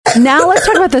Now let's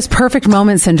talk about this perfect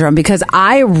moment syndrome, because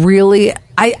I really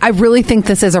think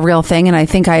this is a real thing, and I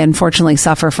think I unfortunately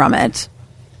suffer from it.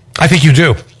 I think you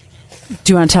do.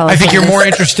 Do you want to tell us? I think you're more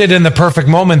interested in the perfect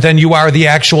moment than you are the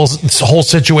actual whole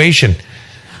situation.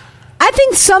 I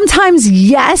think sometimes,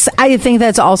 yes. I think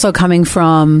that's also coming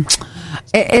from...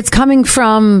 It's coming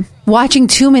from watching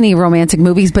too many romantic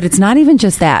movies, but it's not even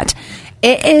just that.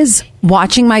 It is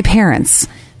watching my parents.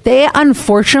 They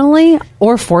unfortunately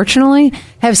or fortunately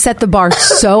have set the bar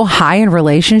so high in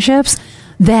relationships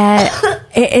that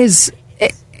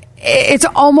it's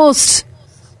almost...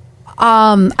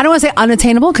 I don't want to say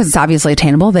unattainable, because it's obviously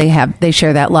attainable. They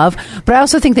share that love, but I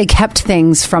also think they kept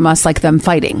things from us, like them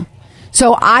fighting.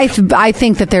 So I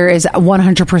think that there is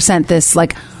 100% this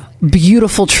like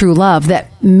beautiful true love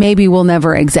that maybe will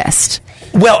never exist.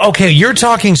 Well, okay, you're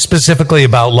talking specifically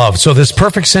about love. So this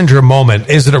perfect syndrome moment,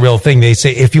 is it a real thing? They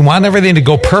say if you want everything to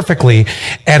go perfectly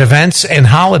at events and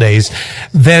holidays,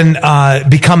 then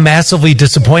become massively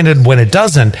disappointed when it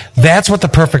doesn't. That's what the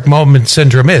perfect moment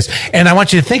syndrome is. And I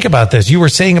want you to think about this. You were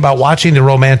saying about watching the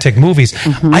romantic movies.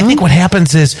 Mm-hmm. I think what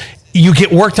happens is you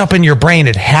get worked up in your brain.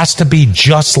 It has to be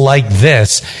just like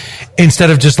this instead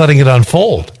of just letting it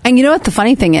unfold. And you know what the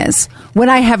funny thing is? When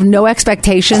I have no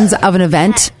expectations of an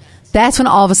event, that's when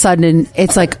all of a sudden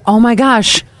it's like, oh my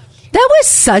gosh, that was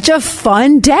such a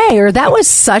fun day, or that was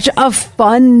such a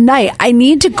fun night. I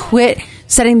need to quit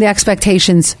setting the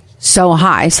expectations so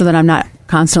high so that I'm not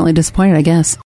constantly disappointed, I guess.